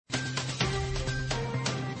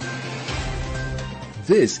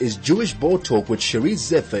This is Jewish Board Talk with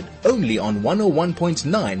Cherise Zeffert, only on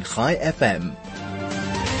 101.9 Chai FM.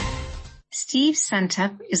 Steve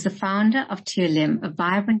Suntup is the founder of Tiyulim, a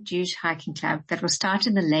vibrant Jewish hiking club that was started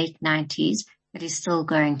in the late 90s that is still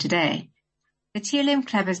going today. The Tiyulim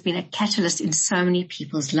Club has been a catalyst in so many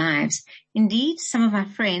people's lives. Indeed, some of my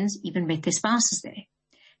friends even met their spouses there.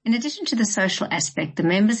 In addition to the social aspect, the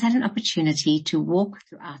members had an opportunity to walk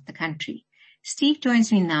throughout the country. Steve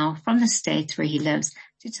joins me now from the States where he lives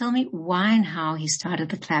to tell me why and how he started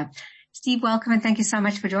the club. Steve, welcome and thank you so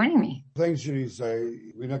much for joining me. Thanks,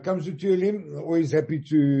 Cherise. When it comes to Tiyulim, I'm always happy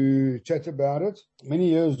to chat about it. Many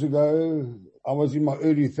years ago, I was in my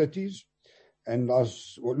early 30s and I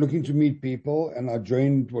was looking to meet people, and I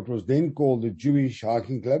joined what was then called the Jewish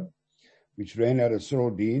Hiking Club, which ran out of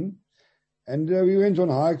Cyril Dean. And we went on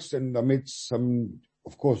hikes, and I met some,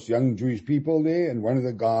 of course, young Jewish people there. And one of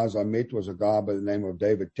the guys I met was a guy by the name of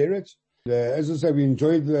David Terrett. As I say, we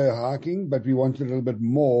enjoyed the hiking, but we wanted a little bit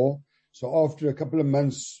more. So after a couple of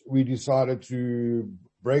months, we decided to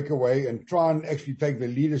break away and try and actually take the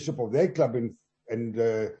leadership of that club and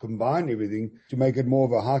combine everything to make it more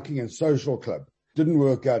of a hiking and social club. Didn't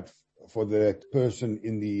work out for that person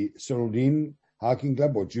in the Cyril Dean Hiking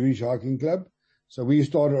Club or Jewish Hiking Club. So we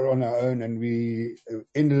started on our own, and we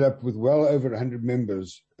ended up with well over 100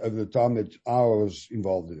 members over the time that I was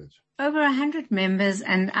involved in it. Over 100 members,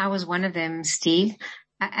 and I was one of them, Steve.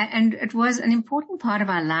 And it was an important part of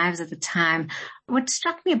our lives at the time. What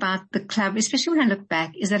struck me about the club, especially when I look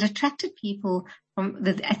back, is that it attracted people from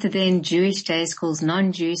at the then Jewish day schools,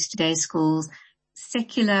 non-Jewish day schools,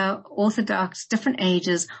 secular, Orthodox, different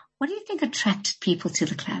ages. What do you think attracted people to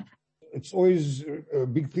the club? It's always a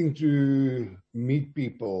big thing to meet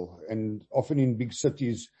people, and often in big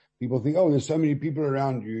cities, people think, oh, there's so many people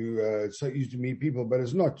around you, it's so easy to meet people, but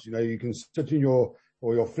it's not. You know, you can sit in your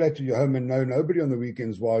flat or your home and know nobody on the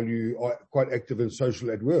weekends while you are quite active and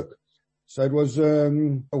social at work. So it was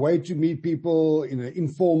a way to meet people in an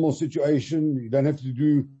informal situation. You don't have to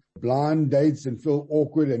do blind dates and feel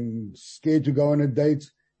awkward and scared to go on a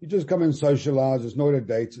date. You just come and socialize. It's not a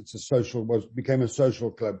date. It's became a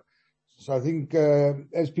social club. So I think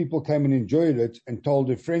as people came and enjoyed it and told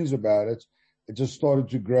their friends about it, it just started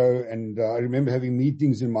to grow. And I remember having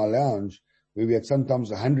meetings in my lounge where we had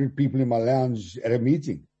sometimes 100 people in my lounge at a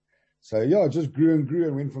meeting. So yeah, it just grew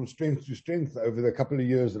and went from strength to strength over the couple of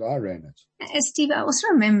years that I ran it. Steve, I also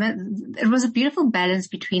remember it was a beautiful balance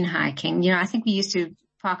between hiking. You know, I think we used to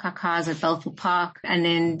park our cars at Belfort Park and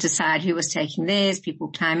then decide who was taking theirs. People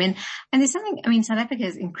climb in. And there's something, I mean, South Africa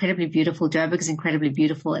is incredibly beautiful. Joburg is incredibly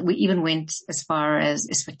beautiful. We even went as far as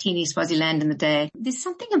Eswatini, Swaziland in the day. There's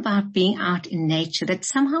something about being out in nature that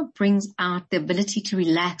somehow brings out the ability to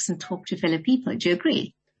relax and talk to fellow people. Do you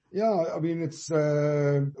agree? Yeah, I mean, it's,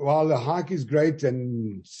 while the hike is great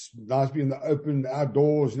and it's nice to be in the open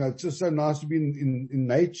outdoors, you know, it's just so nice to be in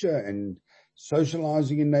nature and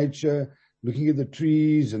socializing in nature, looking at the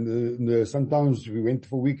trees and sometimes we went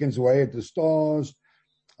for weekends away at the stars.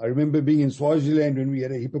 I remember being in Swaziland when we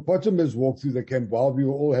had a hippopotamus walk through the camp while we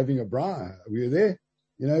were all having a braai. We were there.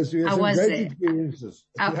 You know, so we had some great experiences.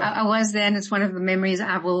 I was there, and it's one of the memories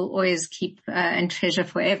I will always keep and treasure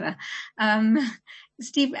forever.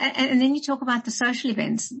 Steve, and then you talk about the social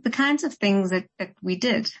events, the kinds of things that we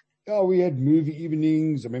did. Yeah, we had movie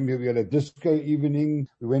evenings. I remember we had a disco evening.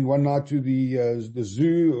 We went one night to the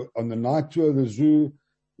zoo, on the night tour of the zoo,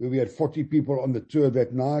 where we had 40 people on the tour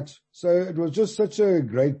that night. So it was just such a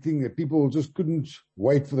great thing that people just couldn't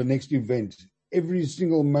wait for the next event. Every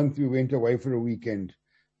single month we went away for a weekend.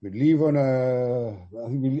 We'd leave on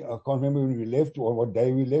I can't remember when we left or what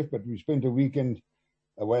day we left, but we spent a weekend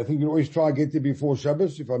away. I think we always try to get there before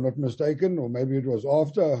Shabbos, if I'm not mistaken, or maybe it was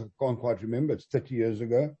after. I can't quite remember. It's 30 years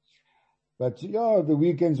ago. But yeah, the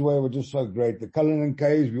weekends away were just so great. The Cullinan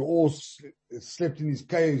caves, we all slept in these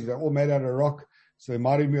caves. They're all made out of rock. So there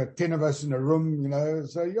might have been 10 of us in a room, you know.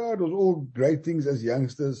 So yeah, it was all great things as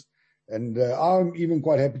youngsters. And I'm even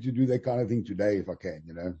quite happy to do that kind of thing today if I can,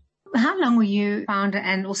 you know. How long were you founder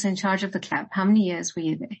and also in charge of the club? How many years were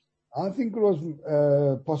you there? I think it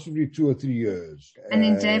was possibly 2 or 3 years. And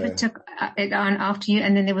then David took it on after you,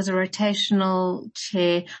 and then there was a rotational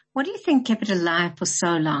chair. What do you think kept it alive for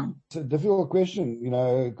so long? It's a difficult question, you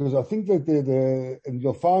know, because I think that and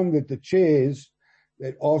you'll find that the chairs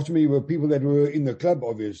that after me were people that were in the club,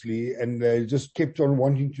 obviously, and they just kept on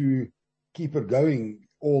wanting to keep it going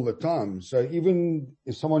all the time. So even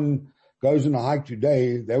if someone goes on a hike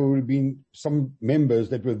today, there would have been some members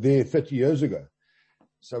that were there 30 years ago.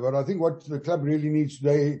 So, but I think what the club really needs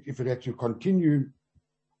today, if it had to continue,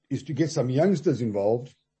 is to get some youngsters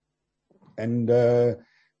involved and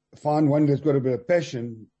find one that's got a bit of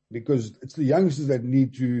passion, because it's the youngsters that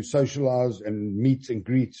need to socialize and meet and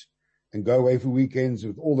greet and go away for weekends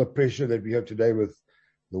with all the pressure that we have today with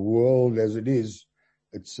the world as it is.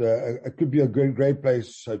 It could be a great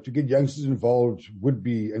place. So to get youngsters involved would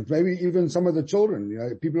be, and maybe even some of the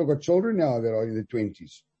children, people have got children now that are in their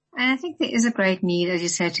 20s. And I think there is a great need, as you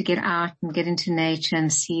say, to get out and get into nature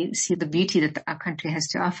and see the beauty that our country has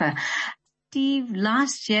to offer. Steve,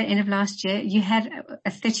 end of last year, you had a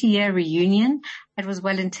 30-year reunion. It was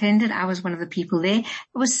well attended. I was one of the people there. It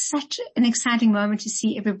was such an exciting moment to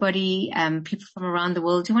see everybody, people from around the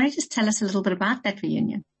world. Do you want to just tell us a little bit about that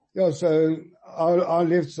reunion? Yeah, so I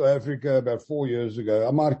left South Africa about 4 years ago.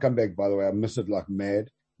 I might come back, by the way. I miss it like mad.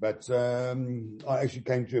 But I actually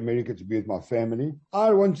came to America to be with my family.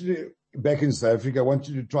 Back in South Africa, I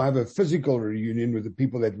wanted to try have a physical reunion with the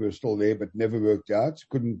people that were still there, but never worked out.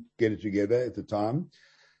 Couldn't get it together at the time.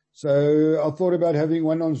 So I thought about having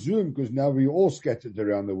one on Zoom, because now we're all scattered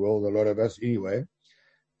around the world, a lot of us anyway,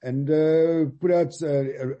 and put out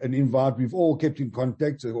an invite. We've all kept in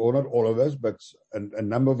contact, or not all of us, but a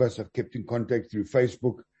number of us have kept in contact through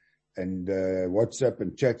Facebook and WhatsApp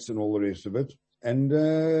and chats and all the rest of it. And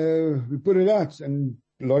we put it out, and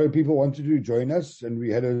a lot of people wanted to join us, and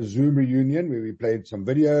we had a Zoom reunion where we played some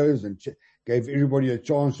videos and gave everybody a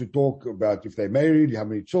chance to talk about if they married, how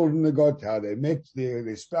many children they got, how they met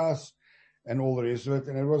their spouse, and all the rest of it.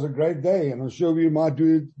 And it was a great day, and I'm sure we might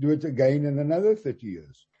do it again in another 30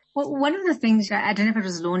 years. Well, one of the things, I don't know if it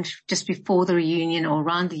was launched just before the reunion or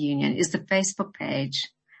around the union, is the Facebook page.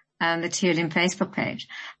 The Tiyulim Facebook page.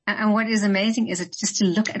 And what is amazing is just to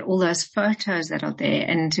look at all those photos that are there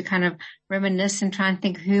and to kind of reminisce and try and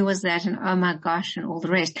think who was that and oh my gosh and all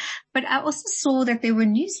the rest. But I also saw that there were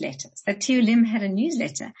newsletters, that Tiyulim had a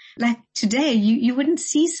newsletter. Like today, you wouldn't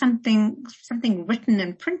see something written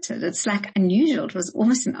and printed. It's like unusual. It was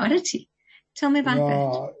almost an oddity. Tell me about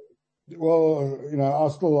that. Well,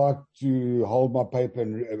 I still like to hold my paper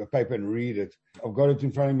and read it. I've got it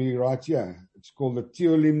in front of me right here. It's called the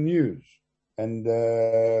Tiyulim News. And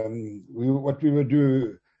what we would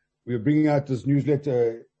do, we were bringing out this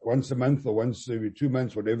newsletter once a month or once every 2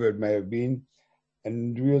 months, whatever it may have been.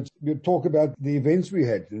 And we would talk about the events we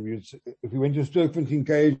had. And if we went to Sterkfontein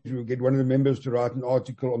Caves, we would get one of the members to write an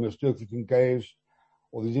article on the Sterkfontein Caves,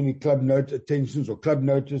 or there's any club attentions or club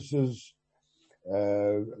notices.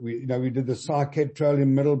 We did the Sarket Trail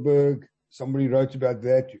in Middelburg. Somebody wrote about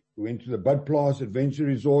that. We went to the Budplaas Adventure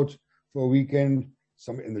Resort for a weekend,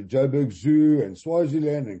 some in the Joburg Zoo and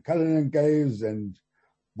Swaziland and Cullinan Caves, and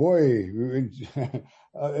boy, we went,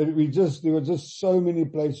 there were just so many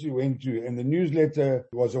places we went to, and the newsletter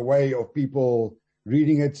was a way of people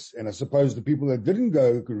reading it, and I suppose the people that didn't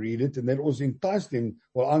go could read it, and that also enticed them,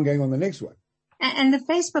 well, I'm going on the next one. And the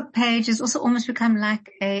Facebook page has also almost become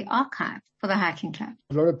like an archive for the hiking club.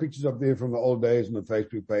 A lot of pictures up there from the old days on the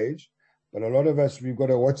Facebook page, but a lot of us, we've got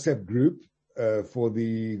a WhatsApp group for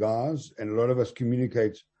the guys, and a lot of us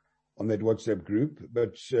communicate on that WhatsApp group.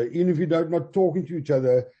 But even if you're not talking to each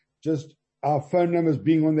other, just our phone numbers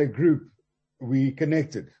being on that group, we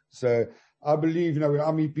connected. So I believe, when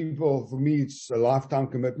I meet people, for me, it's a lifetime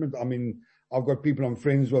commitment. I mean, I've got people I'm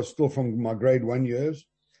friends with still from my grade 1 years.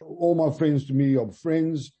 All my friends to me are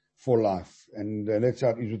friends for life. And that's how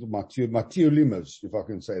it is with my Tiyulimers, if I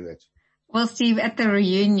can say that. Well, Steve, at the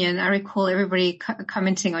reunion, I recall everybody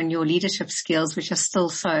commenting on your leadership skills, which are still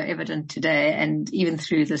so evident today and even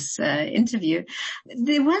through this interview.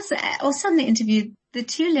 There was also in the interview, the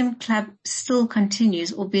Tiyulim Club still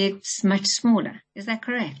continues, albeit much smaller. Is that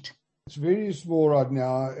correct? It's very small right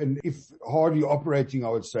now, and if hardly operating, I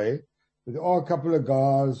would say. But there are a couple of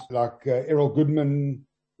guys like Errol Goodman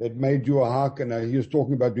that may do a hike, and he was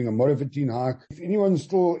talking about doing a Modderfontein hike. If anyone's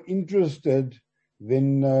still interested,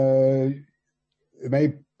 then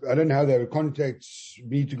I don't know how they would contact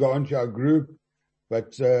me to go onto our group,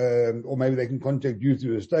 but or maybe they can contact you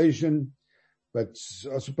through the station. But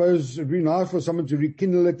I suppose it'd be nice for someone to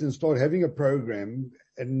rekindle it and start having a program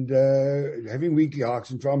and having weekly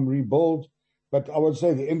hikes and try and rebuild. But I would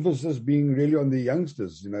say the emphasis being really on the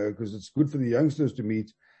youngsters, because it's good for the youngsters to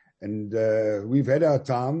meet. And we've had our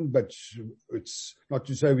time, but it's not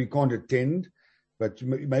to say we can't attend. But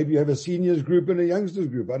maybe you have a seniors group and a youngsters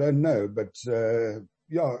group. I don't know. But,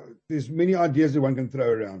 there's many ideas that one can throw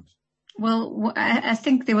around. Well, I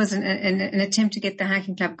think there was an attempt to get the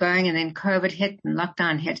hiking club going, and then COVID hit and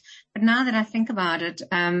lockdown hit. But now that I think about it,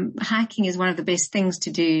 hiking is one of the best things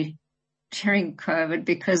to do during COVID,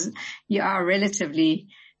 because you are relatively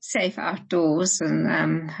safe outdoors,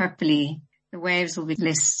 and hopefully the waves will be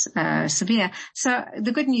less severe. So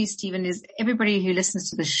the good news, Stephen, is everybody who listens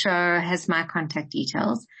to the show has my contact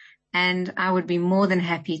details, and I would be more than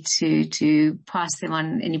happy to pass them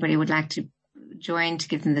on. Anybody would like to join, to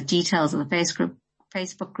give them the details of the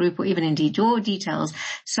Facebook group, or even indeed your details,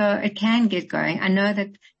 so it can get going. I know that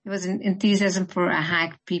there was an enthusiasm for a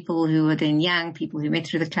hike. People who were then young, people who met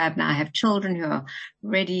through the club now have children who are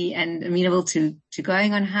ready and amenable to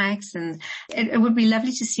going on hikes, and it would be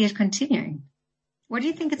lovely to see it continuing. What do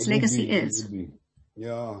you think its legacy is?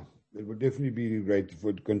 Yeah, it would definitely be great for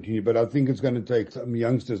it to continue, but I think it's going to take some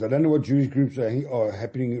youngsters. I don't know what Jewish groups are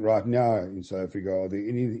happening right now in South Africa.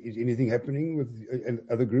 Is anything happening with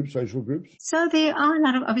other groups, social groups? So there are a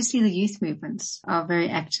lot of, obviously the youth movements are very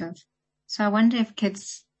active. So I wonder if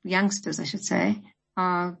youngsters, I should say,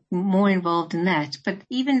 are more involved in that. But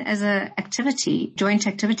even as a joint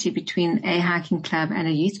activity between a hiking club and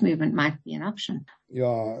a youth movement might be an option.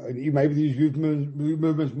 Yeah, maybe these youth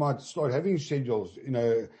movements might start having schedules,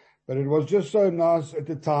 but it was just so nice at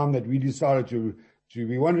the time that we decided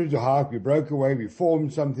we wanted to hike, we broke away, we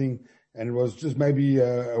formed something, and it was just maybe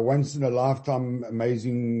a once in a lifetime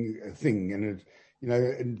amazing thing. And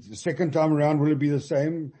and the second time around, will it be the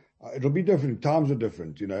same? It'll be different. Times are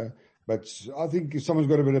different, but I think if someone's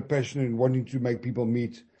got a bit of passion and wanting to make people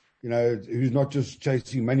meet, who's not just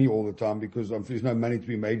chasing money all the time, because there's no money to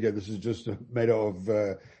be made here. This is just a matter of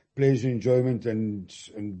pleasure, enjoyment, and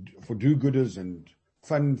for do-gooders and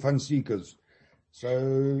fun seekers.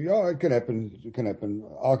 So yeah, it can happen. It can happen.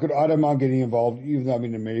 I don't mind getting involved, even though I'm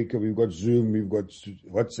in America. We've got Zoom, we've got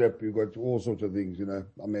WhatsApp, we've got all sorts of things.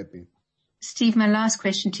 I'm happy. Steve, my last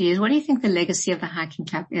question to you is: what do you think the legacy of the hiking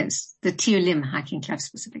club is? The Tiyulim hiking club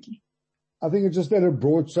specifically. I think it's just that it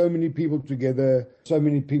brought so many people together, so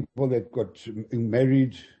many people that got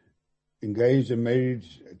engaged and married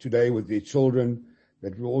today with their children,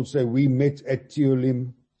 that we all say we met at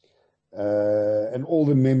Tiyulim, and all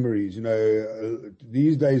the memories.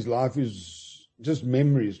 These days life is just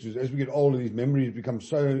memories. As we get older, these memories become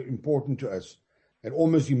so important to us, and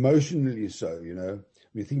almost emotionally so,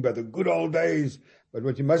 We think about the good old days, but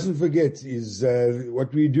what you mustn't forget is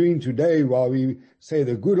what we're doing today. While we say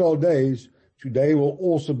the good old days, today will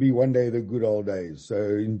also be one day the good old days. So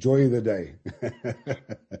enjoy the day.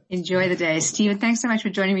 Enjoy the day. Stephen, thanks so much for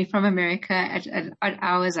joining me from America at odd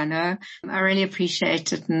hours, I know. I really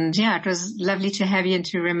appreciate it. And yeah, it was lovely to have you and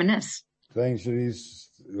to reminisce. Thanks, Cherise.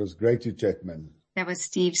 It was great to chat, man. That was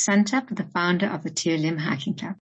Steve Suntup, the founder of the Tiyulim Hiking Club.